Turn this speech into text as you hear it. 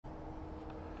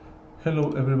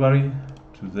Hello everybody,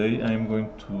 today I'm going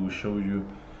to show you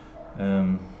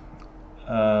um,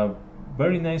 a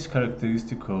very nice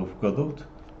characteristic of Godot,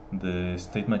 the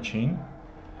state machine.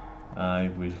 I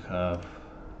will have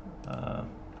uh,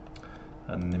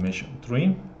 an animation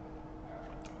tree,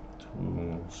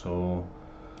 so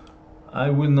I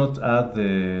will not add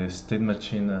the state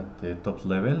machine at the top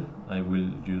level. I will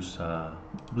use a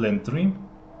blend tree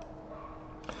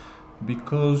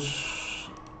because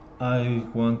I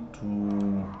want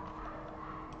to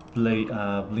play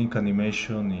a blink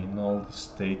animation in all the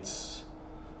states.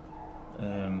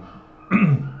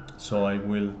 So I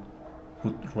will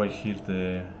put right here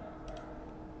the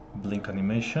blink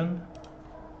animation,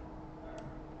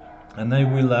 and I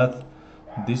will add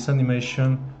this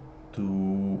animation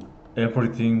to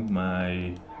everything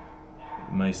my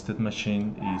state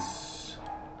machine is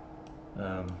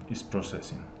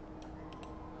processing.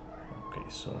 Okay,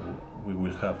 so we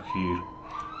will have here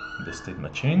the state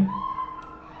machine,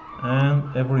 and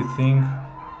everything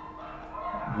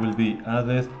will be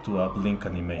added to a blink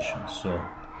animation. So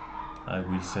I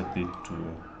will set it to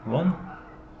 1,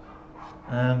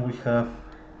 and we have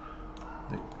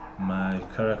my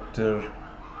character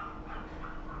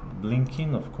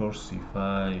blinking. Of course, if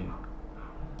I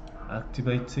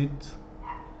activate it,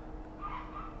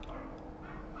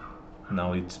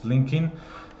 now it's blinking.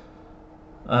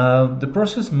 The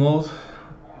process mode,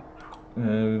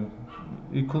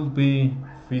 it could be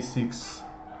physics,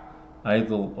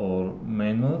 idle, or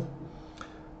main mode.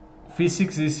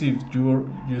 Physics is if you're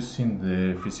using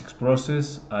the physics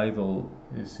process. Idle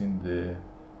is in the,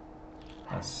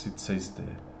 as it says,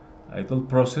 the idle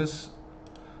process.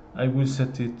 I will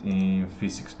set it in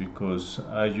physics because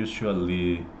I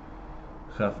usually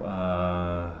have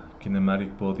a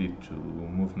kinematic body to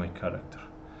move my character,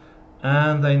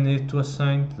 and I need to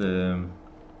assign the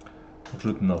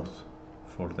root node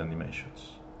for the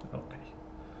animations. Okay,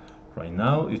 right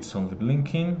now it's only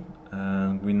blinking,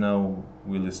 and we now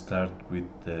will start with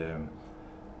the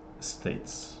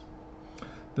states.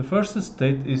 The first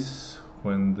state is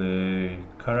when the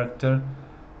character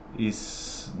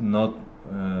is not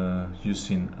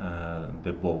using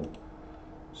the bow.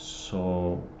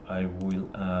 So I will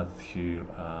add here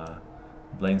a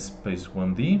blind space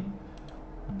 1D.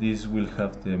 This will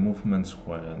have the movements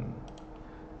when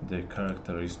the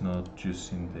character is not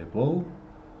using the bow.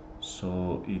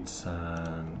 So it's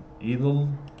an idle,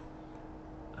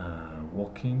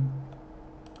 walking,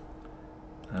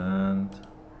 and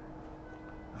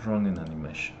running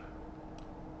animation.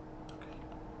 Okay.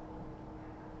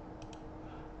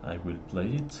 I will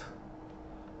play it,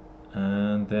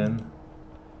 and then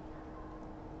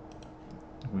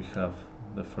we have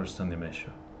the first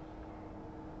animation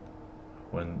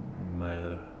when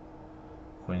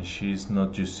she's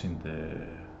not using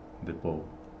the bow.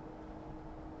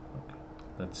 Okay,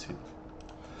 that's it.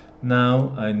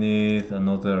 Now I need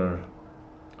another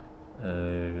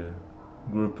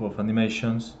group of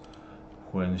animations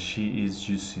when she is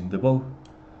using the bow.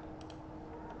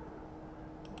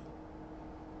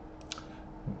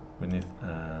 We need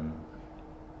an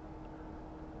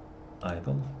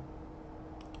idle,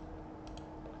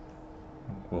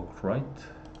 walk right,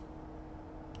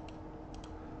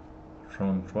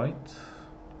 run right,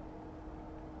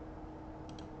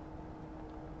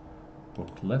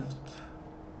 walk left,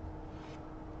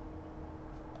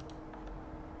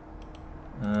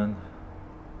 and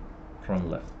run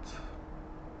left.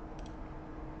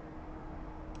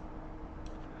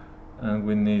 And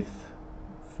we need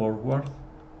forward,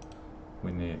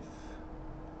 we need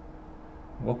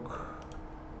walk,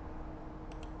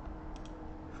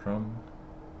 from,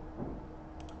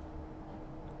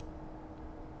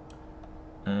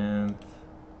 and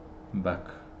back.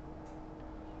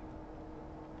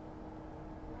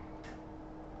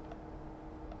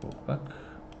 Go back,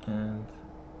 and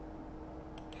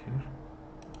here,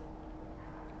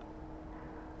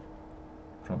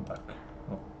 from back.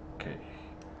 Okay,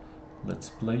 let's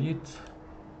play it.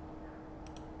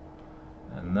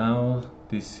 And now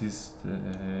this is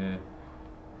the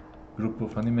group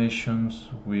of animations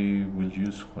we will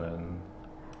use when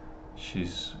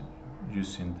she's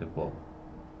using the bow.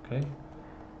 Okay.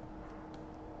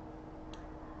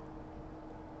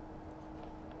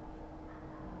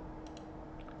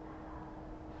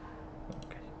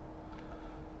 Okay.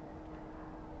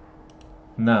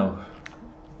 Now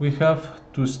we have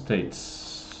two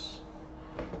states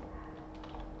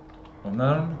on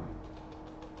arm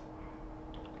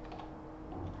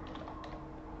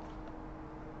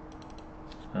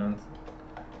and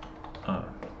arm.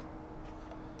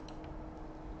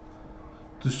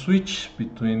 To switch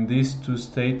between these two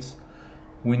states,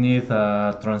 we need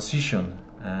a transition,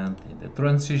 and in the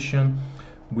transition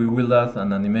we will add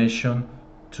an animation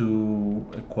to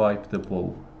equip the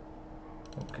bow.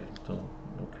 Okay, so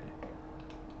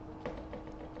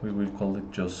we will call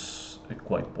it just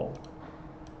equip bow.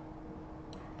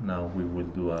 Now we will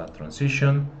do a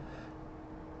transition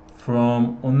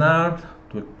from unarmed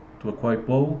to equip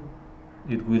bow.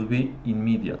 It will be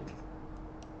immediate.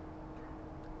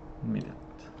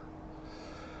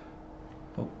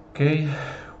 Okay,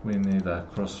 we need a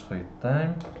crossfade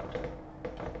time,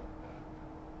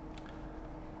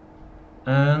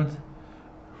 and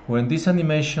when this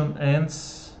animation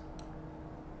ends,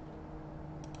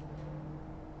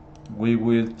 we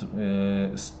will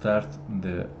start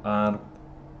the armed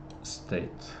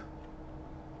state.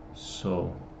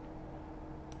 So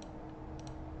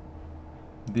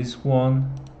this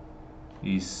one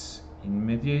is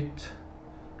immediate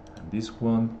and this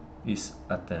one is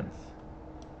a 10th.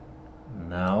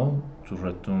 Now to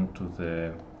return to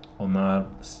the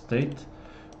unarmed state,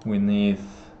 we need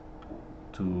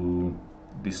to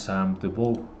disarm the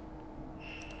bow.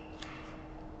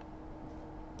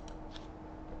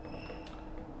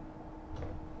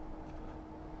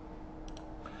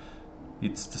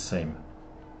 It's the same.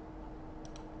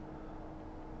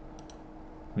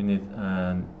 We need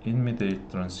an immediate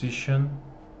transition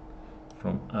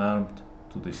from armed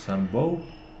to disarmed bow,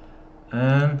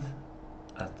 and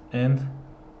at end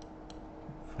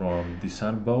from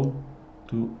disarmed bow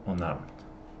to unarmed.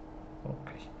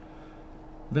 Okay,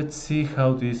 let's see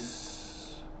how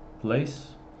this plays.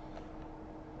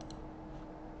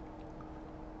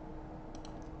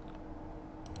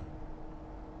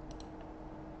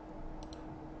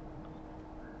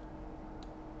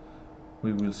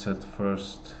 We will set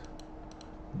first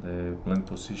the blend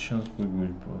positions. We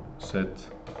will set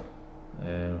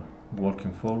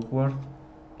working forward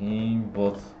in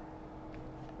both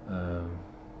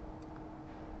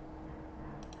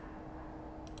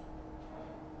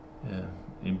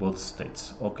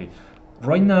states. Okay,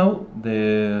 right now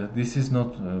this is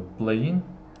not playing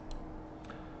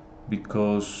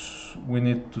because we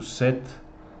need to set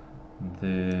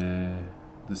the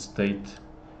state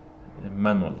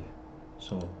manually.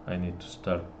 So I need to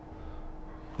start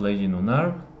playing on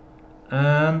ARM,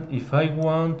 and if I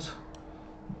want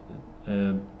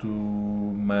to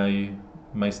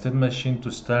my state machine to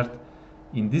start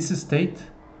in this state,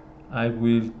 I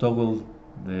will toggle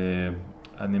the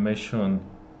animation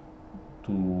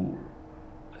to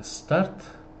start.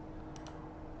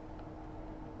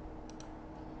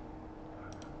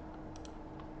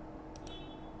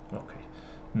 Okay,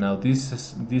 now this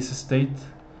state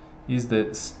is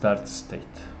the start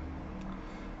state.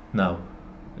 Now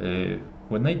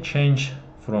when I change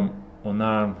from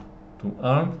unarmed to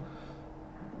armed,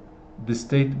 the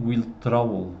state will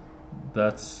travel.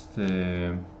 That's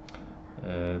the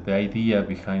idea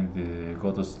behind the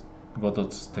Godot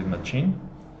state machine.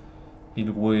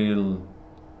 It will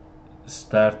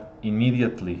start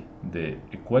immediately the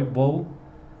equip bow,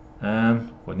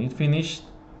 and when it finished,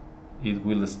 it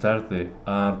will start the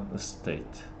armed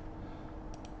state.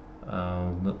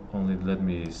 Not only let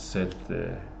me set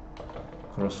the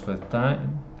crossfade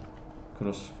time,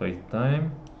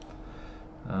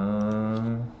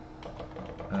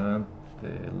 and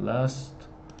the last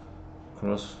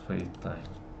crossfade time.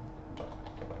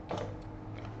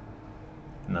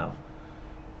 Now,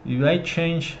 if I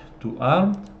change to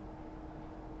armed,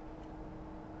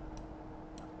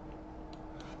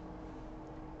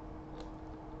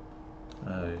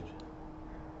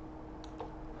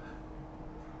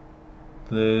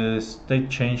 the state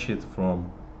changed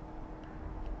from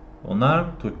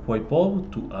unarmed to equipable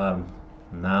to armed.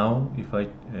 Now if I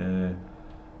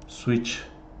switch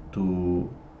to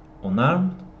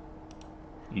unarmed,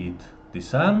 it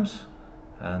disarms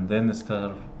and then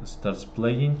starts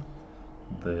playing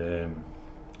the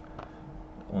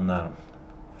unarmed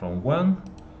from one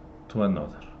to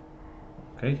another.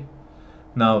 Okay,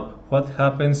 now what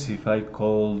happens if I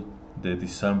call the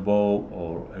disarm bow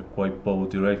or equip bow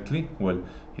directly? Well,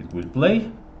 it will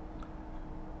play,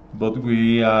 but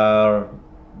we are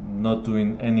not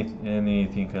doing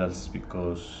anything else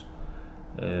because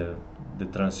the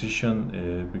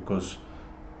transition, because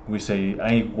we say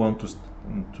I want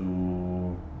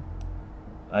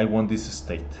this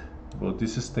state, but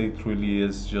this state really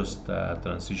is just a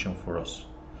transition for us.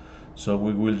 So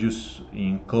we will just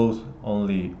encode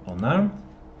only unarmed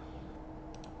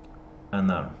and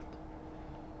armed,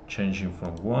 changing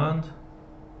from one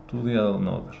to the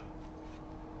another.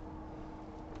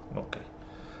 Okay.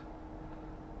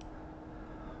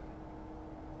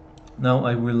 Now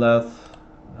I will add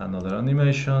another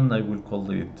animation. I will call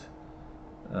it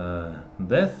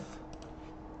death.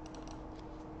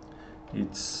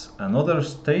 It's another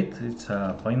state, it's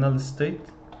a final state.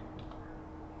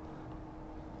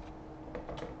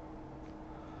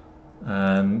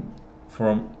 And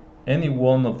from any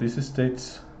one of these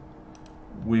states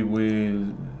we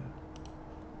will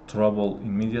travel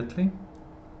immediately.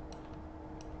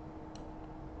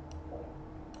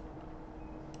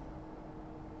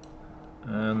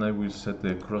 And I will set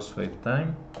the crossfade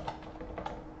time.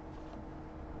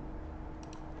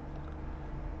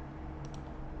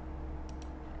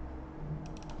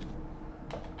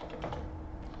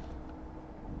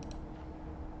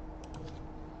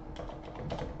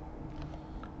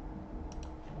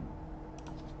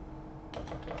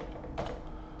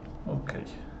 Okay.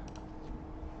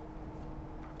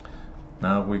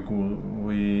 Now we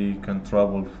can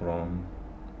travel from,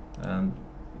 and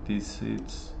this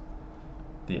is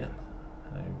the end.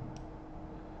 I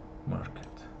mark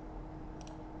it.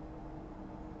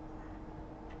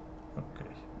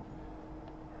 Okay.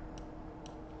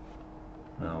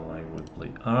 Now I will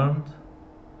play armed.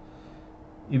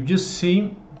 If you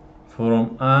see,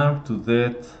 from armed to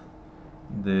death,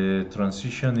 the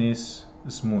transition is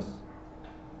smooth,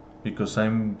 because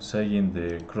I'm saying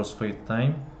the crossfade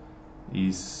time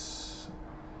is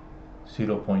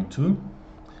 0.2,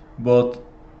 but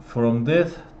from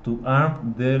death to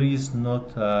armed there is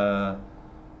not a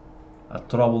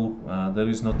trouble, there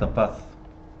is not a path.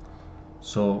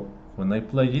 So when I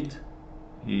play it,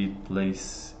 it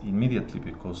plays immediately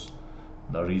because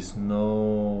there is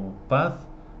no path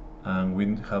and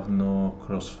we have no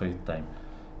crossfade time.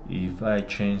 If I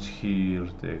change here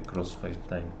the crossfade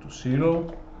time to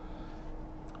 0,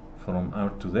 from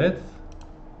armed to death,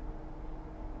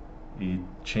 it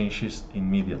changes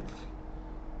immediately.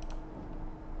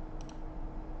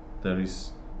 There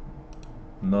is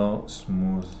no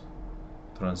smooth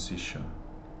transition.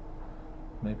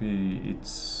 Maybe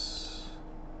it's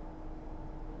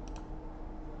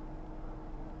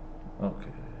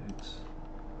okay.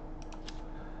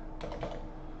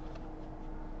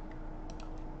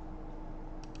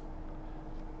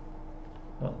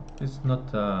 Well, it's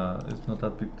not a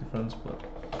big difference, but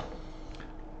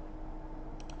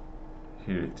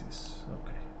here it is.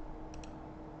 Okay.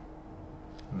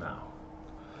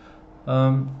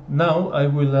 Now I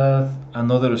will add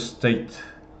another state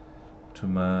to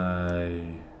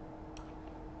my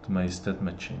state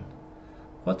machine.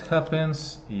 What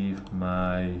happens if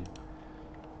my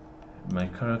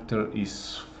character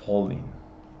is falling?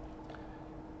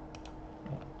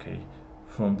 Okay,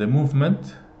 from the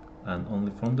movement, and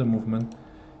only from the movement,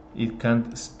 it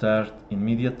can't start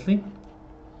immediately.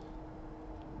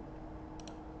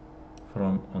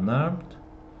 From unarmed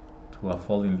to a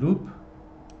falling loop,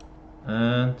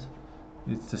 and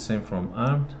it's the same from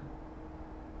armed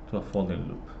to a falling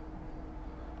loop.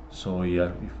 So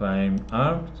yeah, if I'm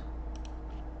armed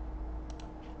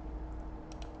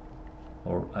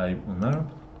or I'm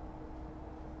unarmed,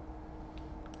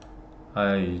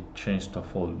 I change to a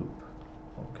fall loop.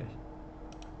 Okay.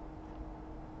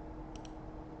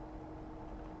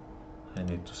 I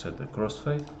need to set the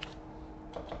crossfade.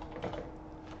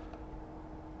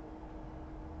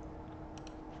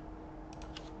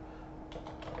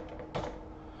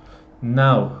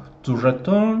 Now, to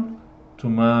return to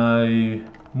my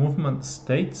movement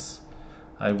states,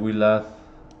 I will add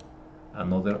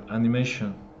another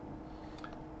animation,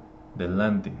 the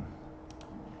landing.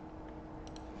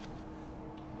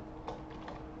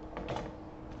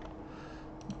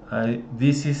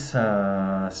 This is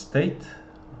a state,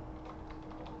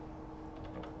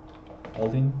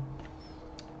 holding,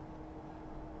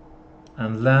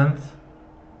 and land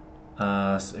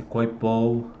as equip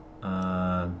bow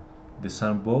and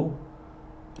disarm bow.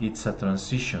 It's a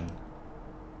transition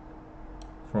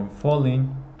from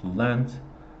falling to land.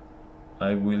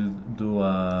 I will do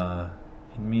a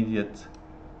immediate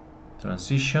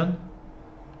transition,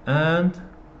 and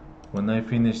when I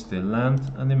finish the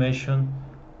land animation,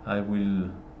 I will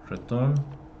return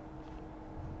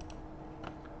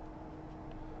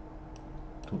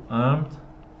to armed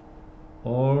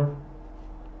or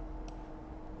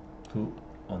to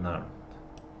unarmed.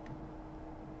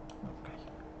 Okay.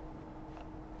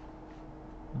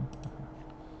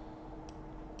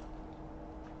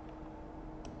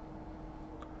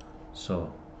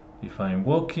 So if I'm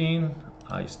walking,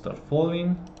 I start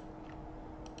falling,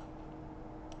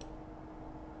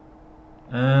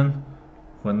 and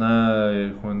when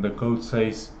the code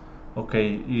says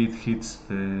okay, it hits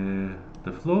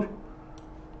the floor,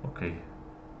 okay,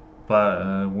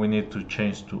 but we need to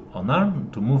change to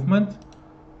unarmed, to movement,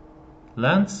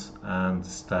 lands, and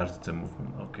start the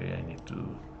movement. Okay, I need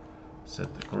to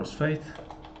set the crossfade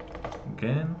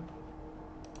again,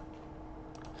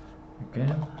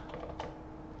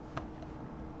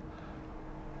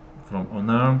 from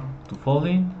unarmed to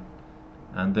falling,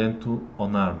 and then to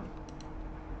unarmed.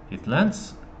 It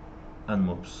lands and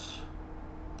moves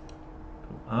to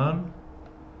arm,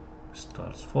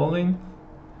 starts falling,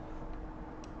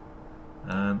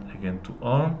 and again to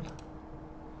armed,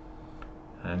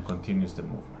 and continues the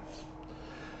movement.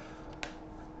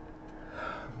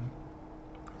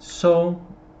 So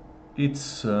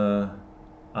it's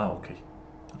okay,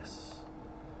 yes.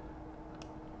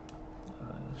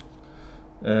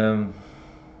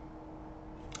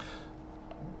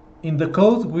 In the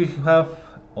code we have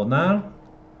unarmed,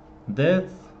 dead,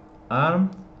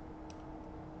 armed,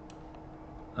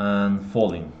 and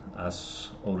falling as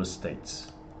our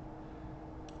states.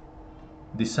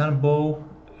 Disarm bow,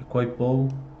 equip bow,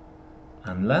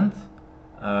 and land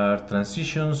are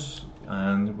transitions,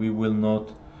 and we will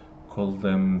not call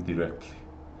them directly.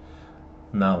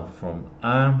 Now from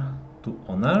armed to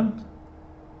unarmed.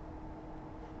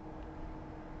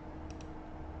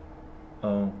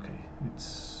 Okay,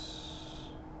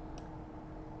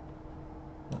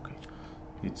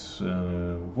 it's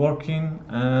working,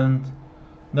 and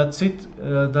that's it.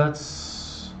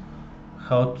 That's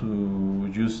how to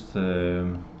use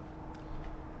the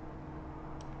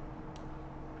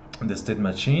state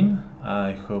machine.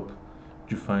 I hope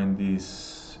you find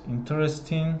this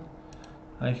interesting.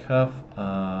 I have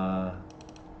a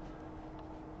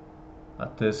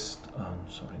test.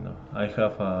 I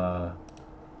have a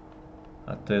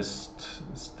test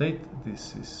state.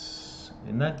 This is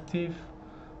inactive.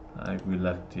 I will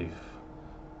active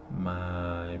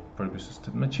my previous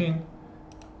state machine,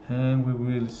 and we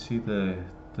will see the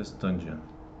test dungeon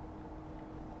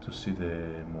to see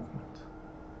the movement.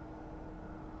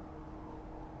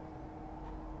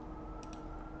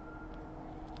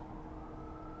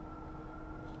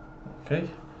 Okay,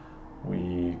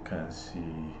 we can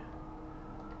see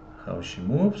how she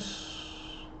moves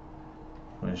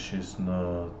when she's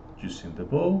not using the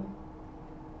bow.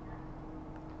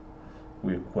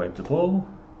 We equip the bow,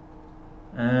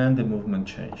 and the movement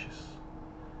changes.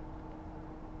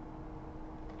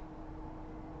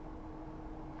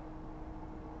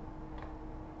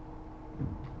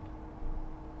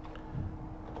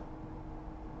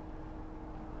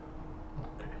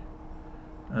 Okay,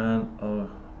 and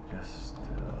yes,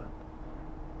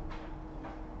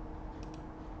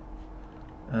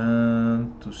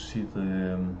 and to see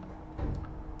the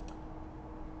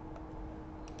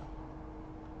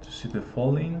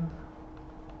falling.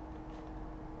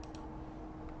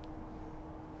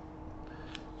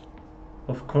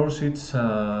 Of course, it's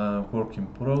a work in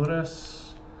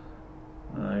progress.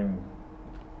 I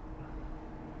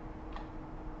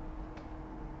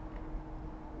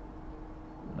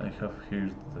have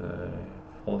here the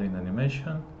falling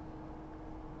animation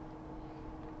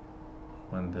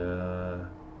when the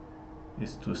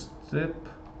is to step.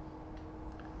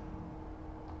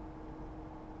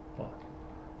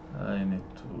 I need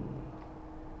to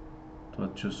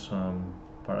adjust some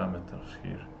parameters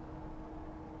here.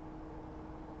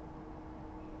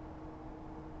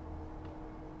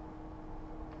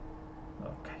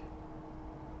 Okay.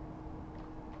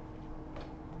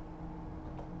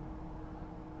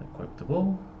 Equip the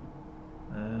bow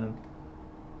and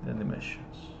the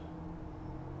animations.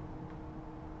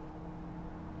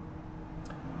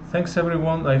 Thanks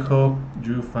everyone. I hope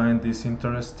you find this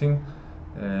interesting.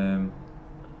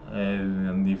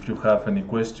 And if you have any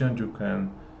question, you can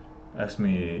ask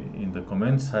me in the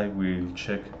comments. I will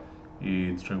check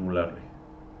it regularly.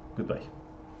 Goodbye.